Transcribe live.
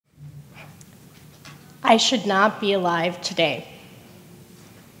I should not be alive today.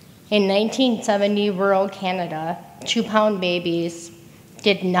 In 1970, rural Canada, 2-pound babies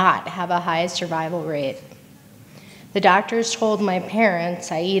did not have a high survival rate. The doctors told my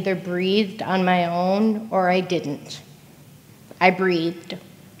parents I either breathed on my own or I didn't. I breathed.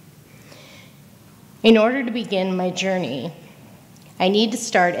 In order to begin my journey, I need to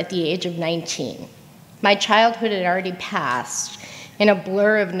start at the age of 19. My childhood had already passed in a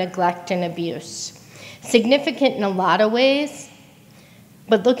blur of neglect and abuse. Significant in a lot of ways,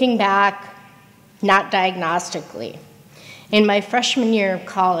 but looking back, not diagnostically. In my freshman year of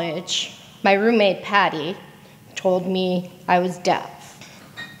college, my roommate Patti told me I was deaf.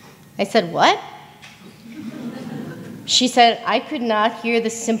 I said, "What?" She said I could not hear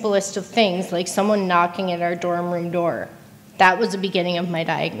the simplest of things, like someone knocking at our dorm room door. That was the beginning of my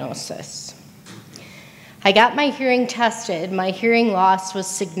diagnosis. I got my hearing tested. My hearing loss was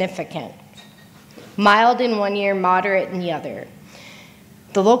significant. Mild in one ear, moderate in the other.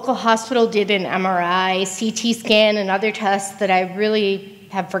 The local hospital did an MRI, CT scan, and other tests that I really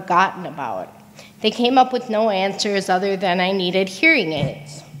have forgotten about. They came up with no answers other than I needed hearing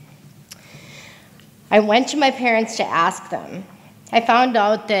aids. I went to my parents to ask them. I found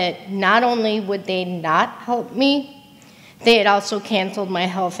out that not only would they not help me, they had also canceled my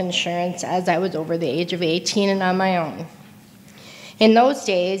health insurance as I was over the age of 18 and on my own. In those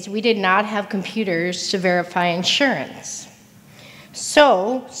days, we did not have computers to verify insurance.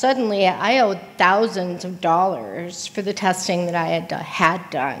 So suddenly, I owed thousands of dollars for the testing that I had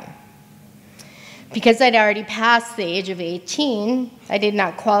done. Because I'd already passed the age of 18, I did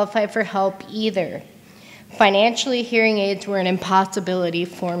not qualify for help either. Financially, hearing aids were an impossibility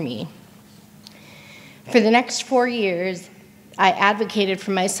for me. For the next 4 years, I advocated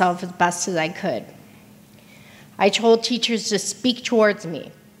for myself as best as I could. I told teachers to speak towards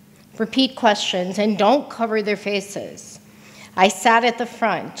me, repeat questions, and don't cover their faces. I sat at the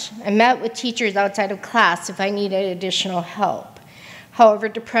front. I met with teachers outside of class if I needed additional help. However,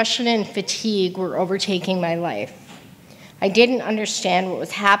 depression and fatigue were overtaking my life. I didn't understand what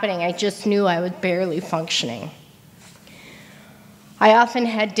was happening. I just knew I was barely functioning. I often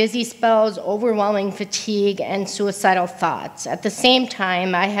had dizzy spells, overwhelming fatigue, and suicidal thoughts. At the same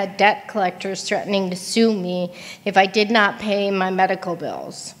time, I had debt collectors threatening to sue me if I did not pay my medical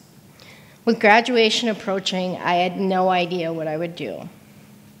bills. With graduation approaching, I had no idea what I would do.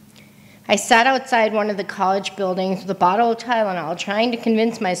 I sat outside one of the college buildings with a bottle of Tylenol, trying to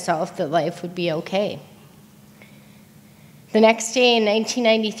convince myself that life would be okay. The next day in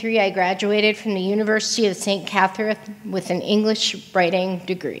 1993, I graduated from the University of St. Catherine with an English writing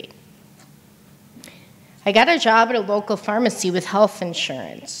degree. I got a job at a local pharmacy with health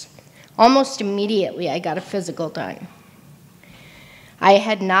insurance. Almost immediately, I got a physical done. I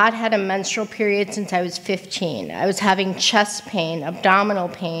had not had a menstrual period since I was 15. I was having chest pain, abdominal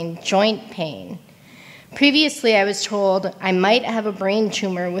pain, joint pain. Previously, I was told I might have a brain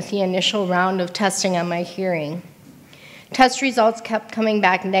tumor with the initial round of testing on my hearing. Test results kept coming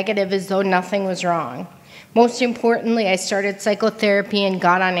back negative as though nothing was wrong. Most importantly, I started psychotherapy and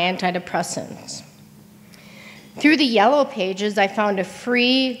got on antidepressants. Through the yellow pages, I found a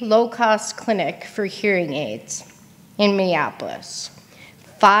free, low-cost clinic for hearing aids in Minneapolis.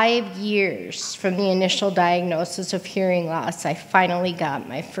 5 years from the initial diagnosis of hearing loss, I finally got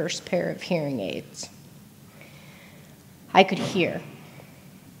my first pair of hearing aids. I could hear.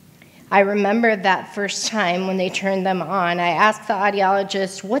 I remember that first time when they turned them on. I asked the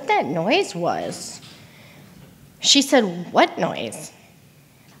audiologist what that noise was. She said, "What noise?"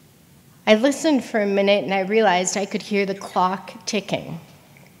 I listened for a minute and I realized I could hear the clock ticking.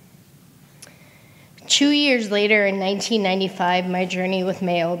 2 years later, in 1995, my journey with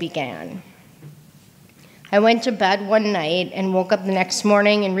Mayo began. I went to bed one night and woke up the next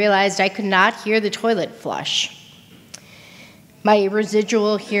morning and realized I could not hear the toilet flush. My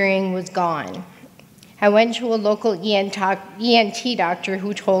residual hearing was gone. I went to a local ENT doctor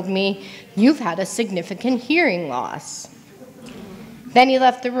who told me, "You've had a significant hearing loss." Then he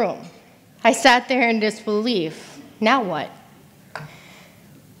left the room. I sat there in disbelief. Now what?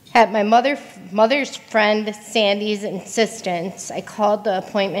 At my mother's friend Sandy's insistence, I called the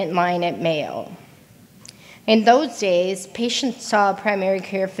appointment line at Mayo. In those days, patients saw a primary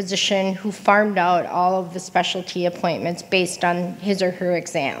care physician who farmed out all of the specialty appointments based on his or her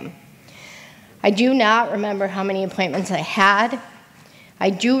exam. I do not remember how many appointments I had. I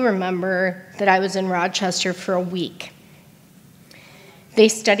do remember that I was in Rochester for a week. They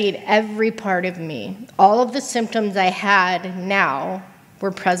studied every part of me. All of the symptoms I had now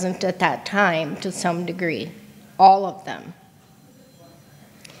were present at that time to some degree, all of them.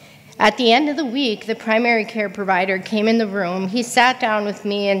 At the end of the week, the primary care provider came in the room. He sat down with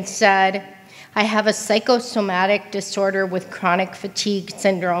me and said, I have a psychosomatic disorder with chronic fatigue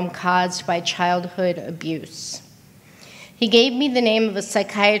syndrome caused by childhood abuse. He gave me the name of a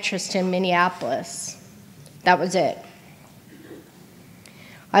psychiatrist in Minneapolis. That was it.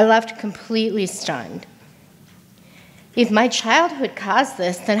 I left completely stunned. If my childhood caused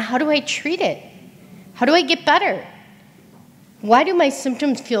this, then how do I treat it? How do I get better? Why do my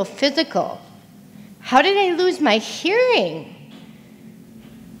symptoms feel physical? How did I lose my hearing?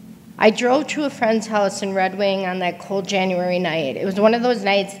 I drove to a friend's house in Red Wing on that cold January night. It was one of those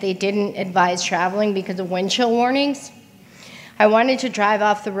nights they didn't advise traveling because of wind chill warnings. I wanted to drive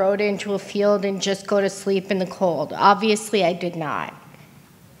off the road into a field and just go to sleep in the cold. Obviously, I did not.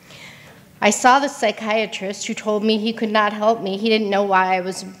 I saw the psychiatrist who told me he could not help me. He didn't know why I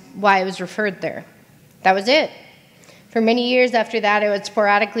was referred there. That was it. For many years after that, I would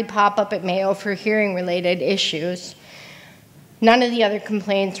sporadically pop up at Mayo for hearing-related issues. None of the other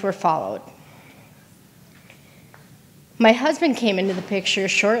complaints were followed. My husband came into the picture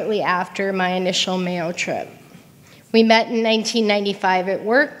shortly after my initial Mayo trip. We met in 1995 at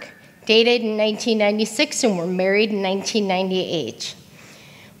work, dated in 1996, and were married in 1998.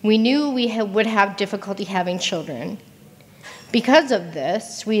 We knew we would have difficulty having children. Because of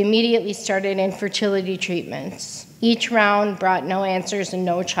this, we immediately started infertility treatments. Each round brought no answers and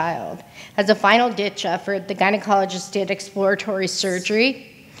no child. As a final-ditch effort, the gynecologist did exploratory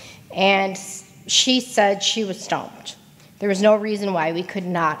surgery, and she said she was stumped. There was no reason why we could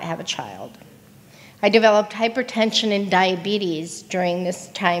not have a child. I developed hypertension and diabetes during this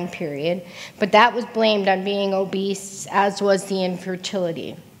time period, but that was blamed on being obese, as was the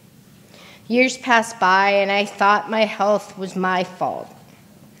infertility. Years passed by, and I thought my health was my fault.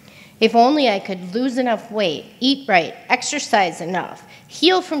 If only I could lose enough weight, eat right, exercise enough,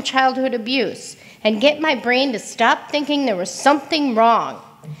 heal from childhood abuse, and get my brain to stop thinking there was something wrong.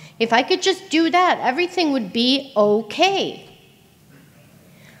 If I could just do that, everything would be okay.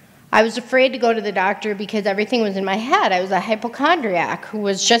 I was afraid to go to the doctor because everything was in my head. I was a hypochondriac who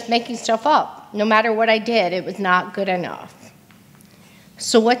was just making stuff up. No matter what I did, it was not good enough.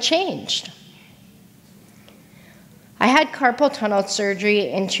 So what changed? I had carpal tunnel surgery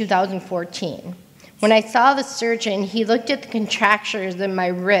in 2014. When I saw the surgeon, he looked at the contractures in my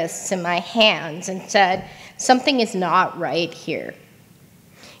wrists and my hands and said, something is not right here.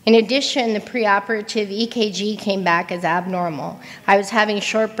 In addition, the preoperative EKG came back as abnormal. I was having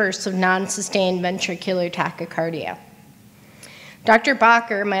short bursts of non-sustained ventricular tachycardia. Dr.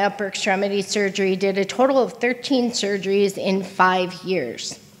 Bacher, my upper extremity surgery, did a total of 13 surgeries in 5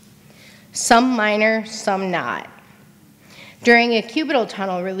 years. Some minor, some not. During a cubital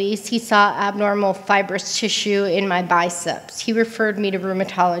tunnel release, he saw abnormal fibrous tissue in my biceps. He referred me to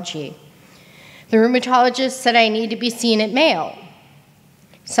rheumatology. The rheumatologist said I need to be seen at Mayo.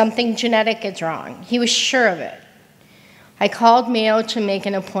 Something genetic is wrong. He was sure of it. I called Mayo to make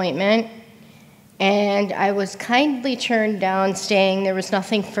an appointment, and I was kindly turned down, saying there was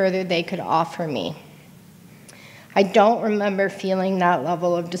nothing further they could offer me. I don't remember feeling that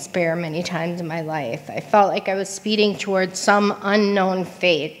level of despair many times in my life. I felt like I was speeding towards some unknown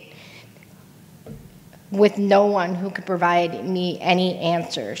fate with no one who could provide me any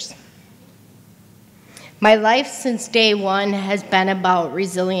answers. My life since day one has been about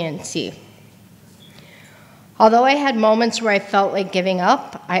resiliency. Although I had moments where I felt like giving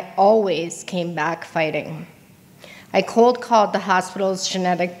up, I always came back fighting. I cold called the hospital's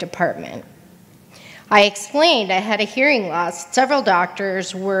genetic department. I explained I had a hearing loss several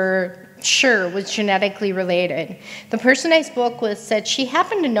doctors were sure was genetically related. The person I spoke with said she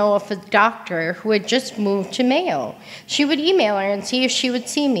happened to know of a doctor who had just moved to Mayo. She would email her and see if she would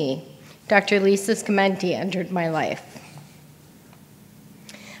see me. Dr. Lisa Schimmenti entered my life.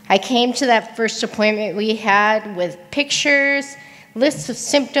 I came to that first appointment we had with pictures, lists of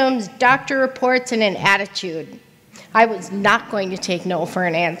symptoms, doctor reports, and an attitude. I was not going to take no for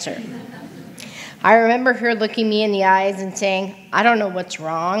an answer. I remember her looking me in the eyes and saying, I don't know what's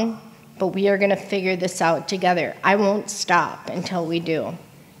wrong, but we are going to figure this out together. I won't stop until we do.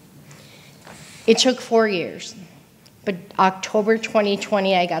 It took 4 years, but October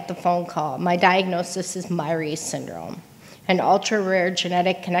 2020, I got the phone call. My diagnosis is Myhre syndrome, an ultra-rare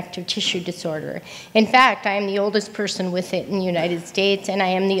genetic connective tissue disorder. In fact, I am the oldest person with it in the United States, and I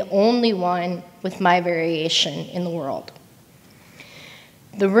am the only one with my variation in the world.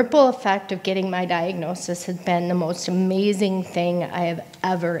 The ripple effect of getting my diagnosis has been the most amazing thing I have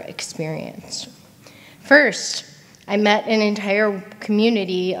ever experienced. First, I met an entire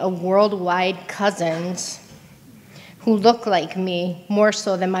community of worldwide cousins who look like me more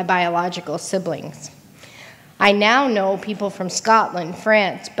so than my biological siblings. I now know people from Scotland,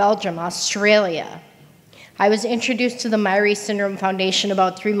 France, Belgium, Australia. I was introduced to the Myhre Syndrome Foundation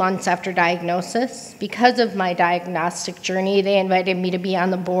about 3 months after diagnosis. Because of my diagnostic journey, they invited me to be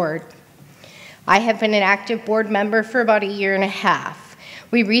on the board. I have been an active board member for about 1.5 years.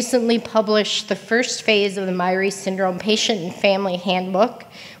 We recently published the first phase of the Myhre Syndrome Patient and Family Handbook,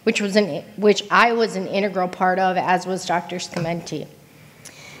 which I was an integral part of, as was Dr. Schimmenti.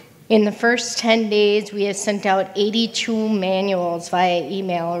 In the first 10 days, we have sent out 82 manuals via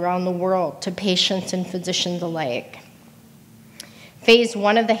email around the world to patients and physicians alike. Phase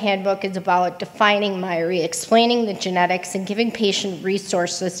 1 of the handbook is about defining Myhre, explaining the genetics, and giving patient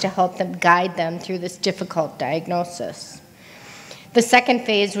resources to help them guide them through this difficult diagnosis. The second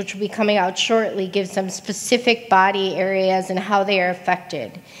phase, which will be coming out shortly, gives them specific body areas and how they are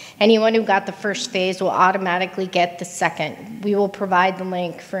affected. Anyone who got the first phase will automatically get the second. We will provide the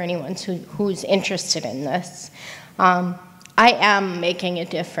link for anyone who's interested in this. I am making a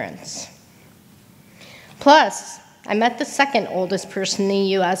difference. Plus, I met the second oldest person in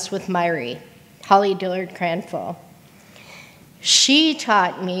the US with Myhre, Holly Dillard Cranfill. She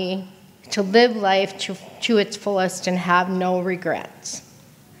taught me to live life to its fullest and have no regrets.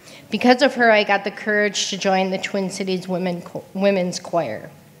 Because of her, I got the courage to join the Twin Cities Women's Choir.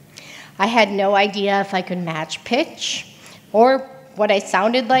 I had no idea if I could match pitch or what I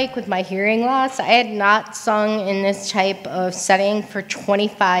sounded like with my hearing loss. I had not sung in this type of setting for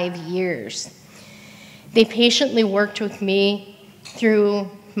 25 years. They patiently worked with me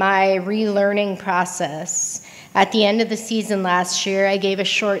through my relearning process. At the end of the season last year, I gave a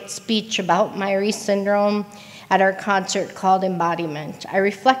short speech about Myhre syndrome at our concert called Embodiment. I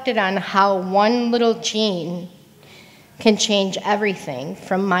reflected on how one little gene can change everything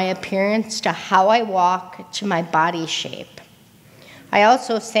from my appearance to how I walk to my body shape. I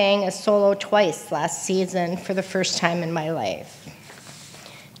also sang a solo twice last season for the first time in my life.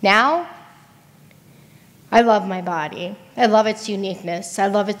 Now, I love my body. I love its uniqueness. I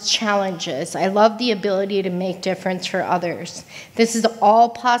love its challenges. I love the ability to make difference for others. This is all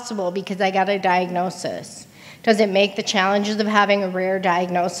possible because I got a diagnosis. Does it make the challenges of having a rare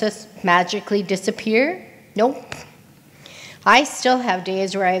diagnosis magically disappear? Nope. I still have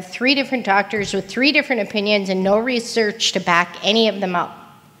days where I have 3 different doctors with 3 different opinions and no research to back any of them up.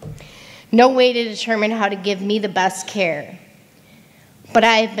 No way to determine how to give me the best care. But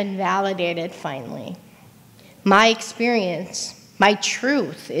I have been validated finally. My experience, my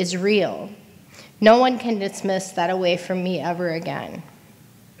truth is real. No one can dismiss that away from me ever again.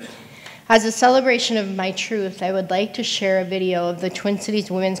 As a celebration of my truth, I would like to share a video of the Twin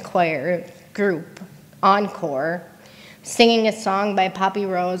Cities Women's Choir group, Encore, singing a song by Poppy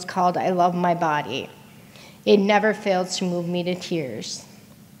Rose called I Love My Body. It never fails to move me to tears.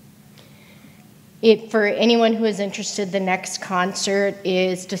 For anyone who is interested, the next concert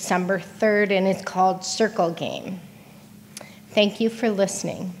is December 3rd, and it's called Circle Game. Thank you for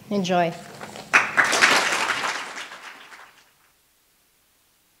listening. Enjoy.